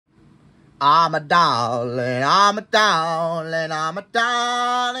I'm a darling, I'm a darling, I'm a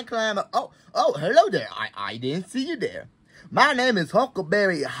darling climber. Oh, hello there. I didn't see you there. My name is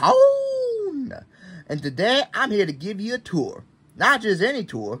Huckleberry Hone, and today I'm here to give you a tour. Not just any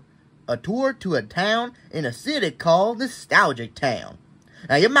tour, a tour to a town in a city called Nostalgic Town.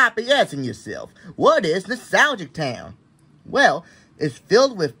 Now you might be asking yourself, what is Nostalgic Town? Well, it's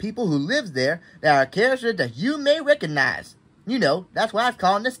filled with people who live there that are characters that you may recognize. You know, that's why it's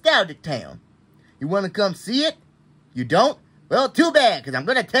called Nostalgic Town. You want to come see it? You don't? Well, too bad, because I'm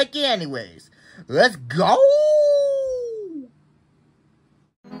going to take you anyways. Let's go!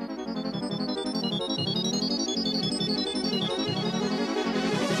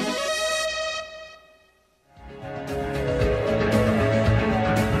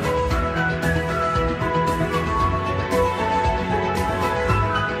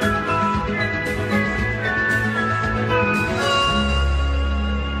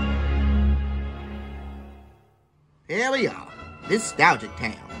 Here we are, Nostalgic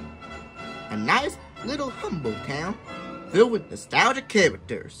Town. A nice little humble town filled with nostalgic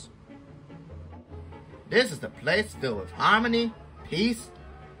characters. This is a place filled with harmony, peace,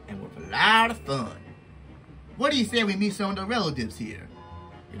 and with a lot of fun. What do you say we meet some of the relatives here?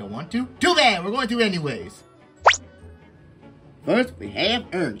 You don't want to? Too bad, we're going to anyways. First, we have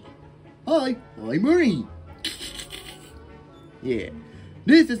Ernie. Hi, I'm Ernie. Yeah,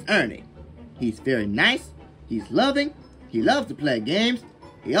 this is Ernie. He's very nice. He's loving, he loves to play games,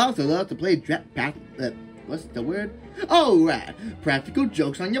 he also loves to play what's the word? Oh, right, practical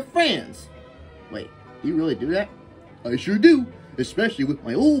jokes on your friends. Wait, do you really do that? I sure do, especially with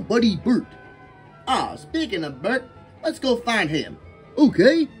my old buddy Bert. Ah, speaking of Bert, let's go find him.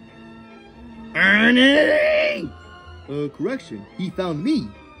 Okay. Ernie! Correction, he found me.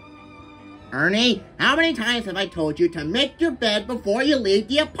 Ernie, how many times have I told you to make your bed before you leave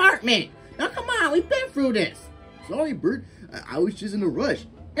the apartment? Now come on, we've been through this. Sorry, Bert. I was just in a rush.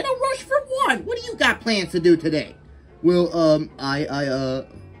 In a rush for what? What do you got plans to do today? Well, what?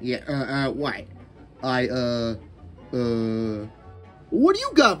 What do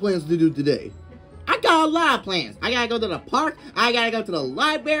you got plans to do today? I got a lot of plans. I gotta go to the park, I gotta go to the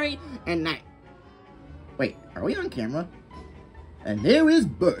library, and Wait, are we on camera? And there is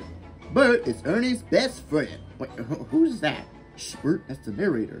Bert. Bert is Ernie's best friend. Wait, who's that? Bert, that's the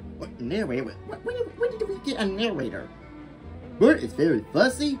narrator. What narrator? When did we get a narrator? Bert is very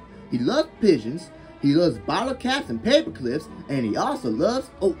fussy, he loves pigeons, he loves bottle caps and paper clips, and he also loves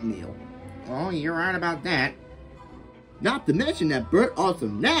oatmeal. Oh, you're right about that. Not to mention that Bert also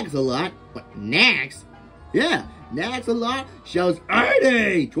nags a lot. What, nags? Yeah, nags a lot, shouts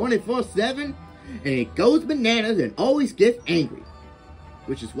Ernie 24/7, and he goes bananas and always gets angry.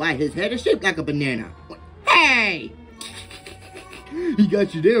 Which is why his head is shaped like a banana. What? Hey! He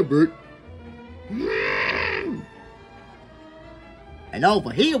got you there, Bert. And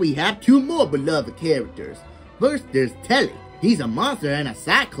over here we have two more beloved characters. First, there's Telly. He's a monster and a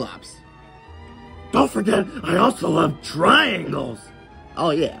cyclops. Don't forget, I also love triangles. Oh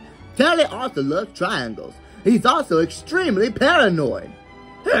yeah, Telly also loves triangles. He's also extremely paranoid.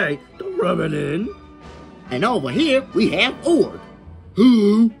 Hey, don't rub it in. And over here we have Org.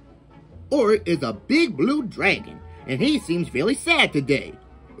 Who? Org is a big blue dragon. And he seems really sad today.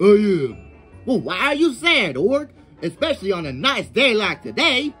 I am. Well, why are you sad, Org? Especially on a nice day like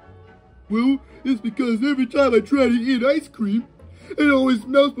today. Well, it's because every time I try to eat ice cream, it always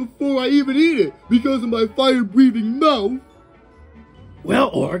melts before I even eat it because of my fire-breathing mouth. Well,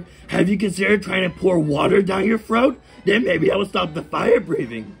 Org, have you considered trying to pour water down your throat? Then maybe that will stop the fire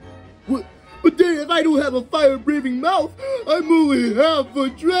breathing. What? But then if I don't have a fire-breathing mouth, I'm only half a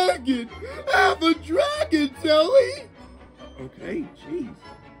dragon! Half a dragon, Telly! Okay, jeez.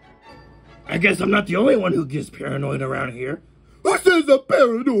 I guess I'm not the only one who gets paranoid around here. Who says I'm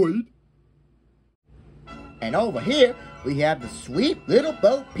paranoid? And over here, we have the sweet little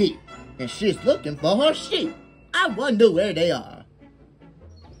Bo Peep, and she's looking for her sheep. I wonder where they are.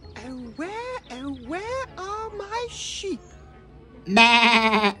 And where are my sheep?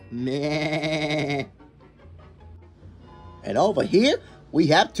 Meh, meh. And over here, we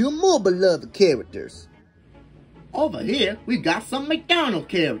have two more beloved characters. Over here, we got some McDonald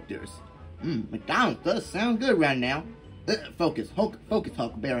characters. McDonald's does sound good right now. Focus,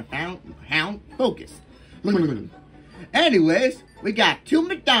 Huckleberry Hound, focus. Anyways, we got two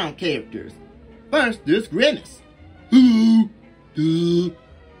McDonald characters. First, there's Grimace.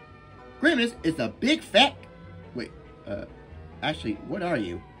 Grimace is a big fat... Wait, actually, what are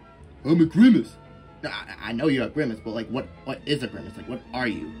you? I'm a Grimace. I know you're a Grimace, but like, what is a Grimace? Like, what are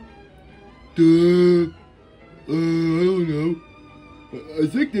you? I don't know. I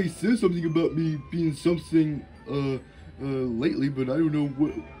think they said something about me being something, lately, but I don't know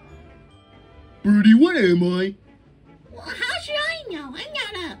what. Birdie, what am I? Well, how should I know? I'm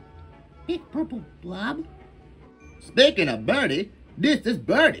not a big purple blob. Speaking of Birdie, this is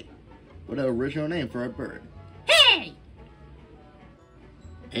Birdie. What an original name for a bird. Hey!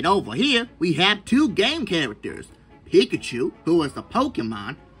 And over here, we have two game characters. Pikachu, who is a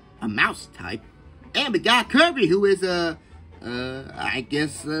Pokemon, a mouse type. And we got Kirby, who is I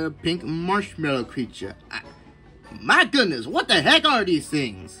guess a pink marshmallow creature. My goodness, what the heck are these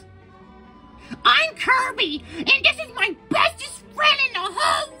things? I'm Kirby, and this is my bestest friend in the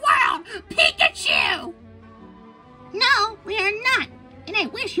whole world, Pikachu! No, we are not, and I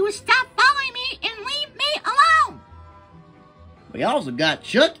wish you would stop following me and leave me alone! We also got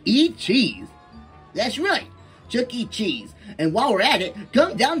Chuck E. Cheese. That's right, Chuck E. Cheese. And while we're at it,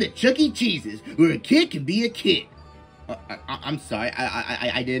 come down to Chuck E. Cheese's, where a kid can be a kid. I'm sorry,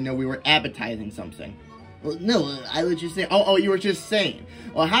 I didn't know we were advertising something. Well, no, I was just saying. Oh, you were just saying.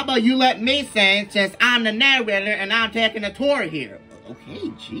 Well, how about you let me say, since I'm the narrator and I'm taking a tour here. Okay,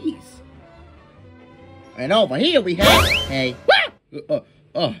 jeez. And over here we have... Hey.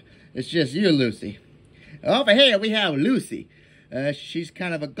 It's just you, Lucy. Over here we have Lucy. She's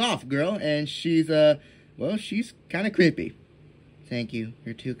kind of a goth girl, and she's, well, she's kind of creepy. Thank you.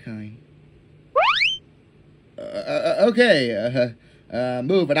 You're too kind. Okay,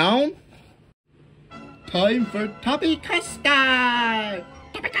 moving on. Time for Toppy Custard!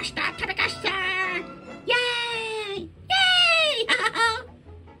 Toppy Custard! Toppy Custard! Yay! Yay!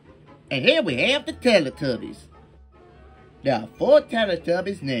 And here we have the Teletubbies. There are 4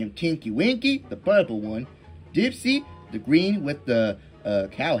 Teletubbies named Tinky Winky, the purple one, Dipsy, the green with the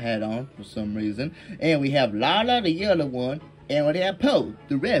cow hat on for some reason, and we have Lala, the yellow one, and we have Poe,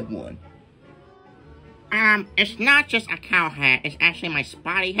 the red one. It's not just a cow hat, it's actually my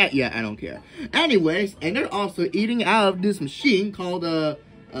spotty hat. Yeah, I don't care. Anyways, and they're also eating out of this machine called a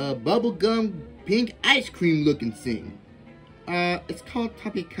bubblegum pink ice cream looking thing. It's called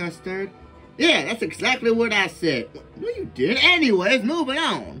Toppy Custard. Yeah, that's exactly what I said. No, you didn't. Anyways, moving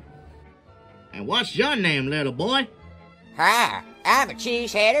on. And what's your name, little boy? Hi, I'm a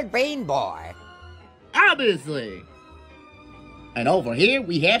cheese-headed bean boy. Obviously. And over here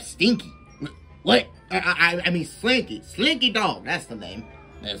we have Stinky. What? I mean Slinky. Slinky Dog, that's the name.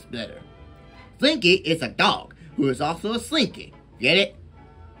 That's better. Slinky is a dog who is also a slinky. Get it?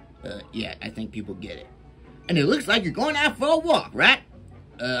 Yeah, I think people get it. And it looks like you're going out for a walk, right?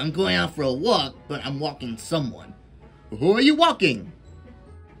 I'm going out for a walk, but I'm walking someone. Who are you walking?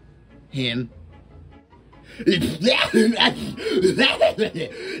 Him. Let's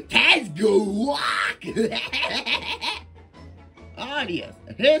go walk! Oh, yes.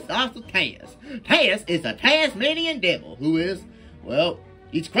 Here's also Taz. Taz is a Tasmanian devil who is, well,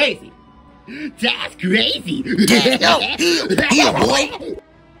 he's crazy. That's crazy! Here, boy!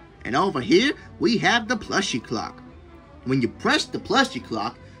 And over here, we have the plushie clock. When you press the plushie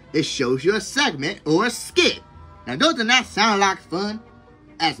clock, it shows you a segment or a skit. Now, doesn't that sound like fun?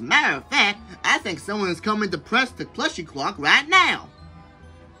 As a matter of fact, I think someone is coming to press the plushie clock right now.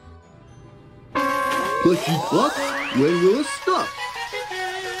 Plushie clock, when will it stop?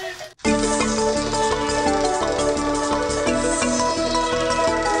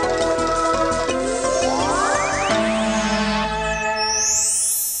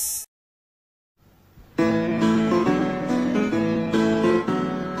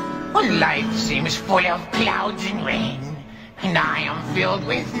 Life seems full of clouds and rain, and I am filled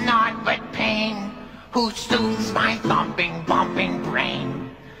with naught but pain. Who soothes my thumping, bumping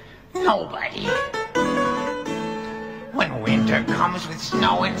brain? Nobody. When winter comes with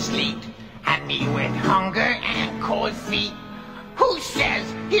snow and sleet, and me with hunger and cold feet, who says,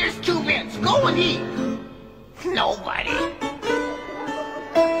 here's 2 bits, go and eat? Nobody.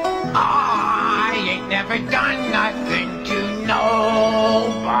 I ain't never done nothing to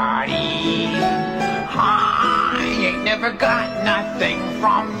nobody. I ain't never got nothing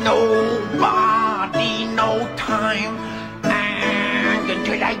from nobody, no time. And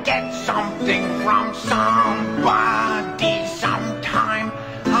until I get something from somebody sometime,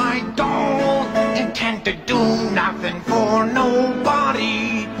 I don't intend to do nothing for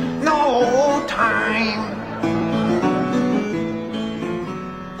nobody, no time.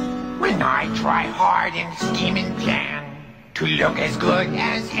 When I try hard and scheme and plan to look as good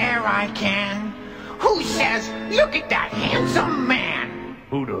as e'er I can, who says, look at that handsome man?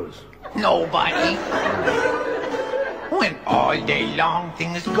 Who does? Nobody. When all day long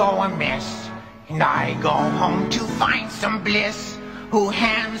things go amiss, and I go home to find some bliss, who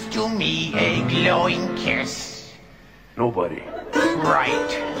hands to me a glowing kiss? Nobody.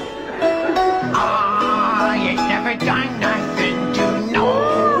 right. I ain't never done nothing to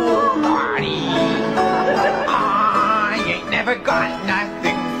nobody. I ain't never got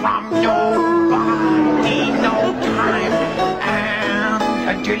nothing from nobody, no time.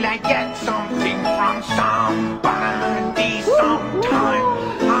 And until I get something from somebody sometime,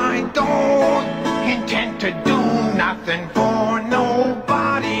 I don't intend to do nothing for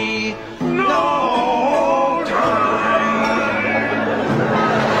nobody, no time.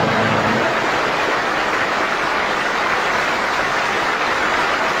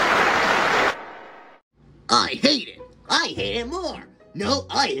 I hate it. I hate it more. No,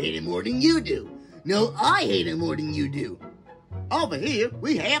 I hate it more than you do. No, I hate it more than you do. Over here,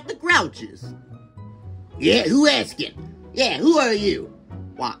 we have the Grouches. Yeah, who asking? Yeah, who are you?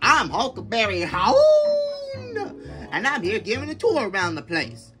 Well, I'm Huckleberry Hound, and I'm here giving a tour around the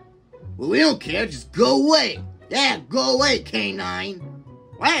place. Well, we don't care, just go away. Yeah, go away, Canine.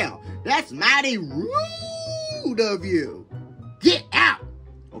 Well, that's mighty rude of you. Get out.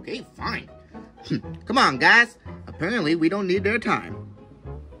 Okay, fine. Come on, guys. Apparently, we don't need their time.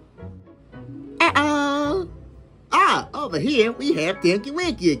 Uh-oh. Ah, over here, we have Tinky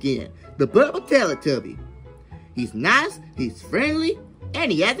Winky again, the purple Teletubby. He's nice, he's friendly,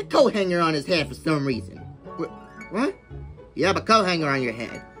 and he has a coat hanger on his head for some reason. What? You have a coat hanger on your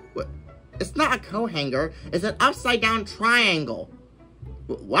head. What? It's not a coat hanger, it's an upside-down triangle.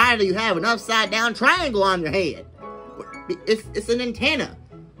 Why do you have an upside-down triangle on your head? It's an antenna.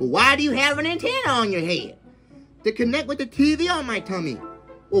 Why do you have an antenna on your head? To connect with the TV on my tummy.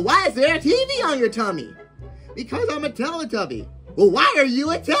 Well, why is there a TV on your tummy? Because I'm a Teletubby. Well, why are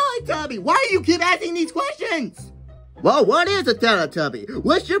you a Teletubby? Why do you keep asking these questions? Well, what is a Teletubby?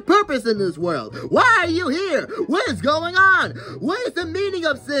 What's your purpose in this world? Why are you here? What is going on? What is the meaning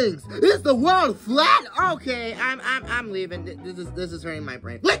of things? Is the world flat? Okay, I'm leaving. This is hurting my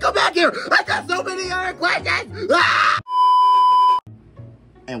brain. Let's go back here. I got so many other questions. Ah!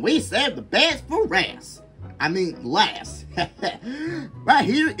 And we saved the best for last. Right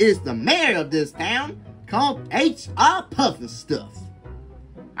here is the mayor of this town, called H.R. Puffinstuff.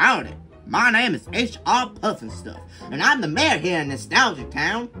 Howdy, my name is H.R. Puffinstuff, and I'm the mayor here in Nostalgia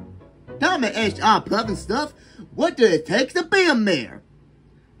Town. Tell me, H.R. Puffinstuff, what does it take to be a mayor?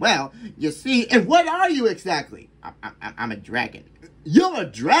 Well, you see, and what are you exactly? I'm a dragon. You're a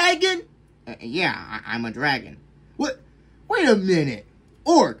dragon? Yeah, I'm a dragon. What? Wait a minute.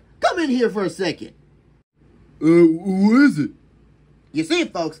 Orc, come in here for a second. What is it? You see,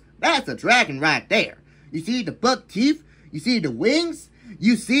 folks, that's a dragon right there. You see the buck teeth? You see the wings?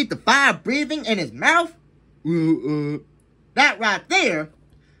 You see the fire breathing in his mouth? That right there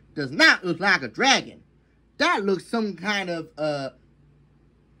does not look like a dragon. That looks some kind of,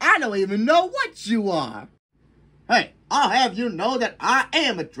 I don't even know what you are. Hey, I'll have you know that I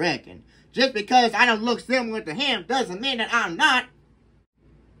am a dragon. Just because I don't look similar to him doesn't mean that I'm not.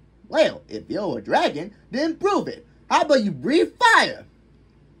 Well, if you're a dragon, then prove it. How about you breathe fire?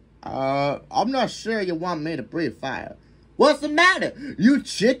 I'm not sure you want me to breathe fire. What's the matter? You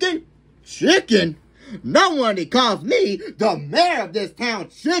chicken? Chicken? No one calls me the mayor of this town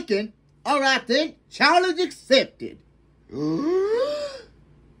chicken. Alright then, challenge accepted.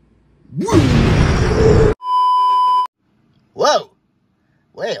 Whoa!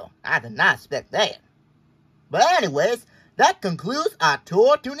 Well, I did not expect that. But anyways, that concludes our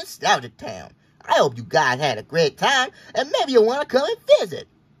tour to Nostalgia Town. I hope you guys had a great time, and maybe you want to come and visit.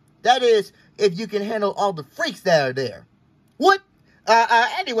 That is, if you can handle all the freaks that are there. What?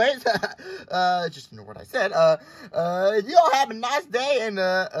 Anyways, just ignore what I said. You all have a nice day, and,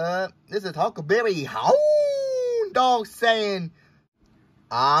 this is Huckleberry Hound Dog saying,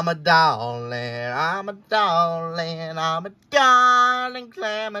 I'm a darling, I'm a darling, I'm a darling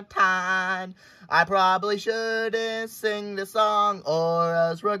Clementine. I probably shouldn't sing the song, or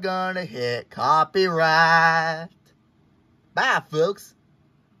else we're gonna hit copyright. Bye, folks.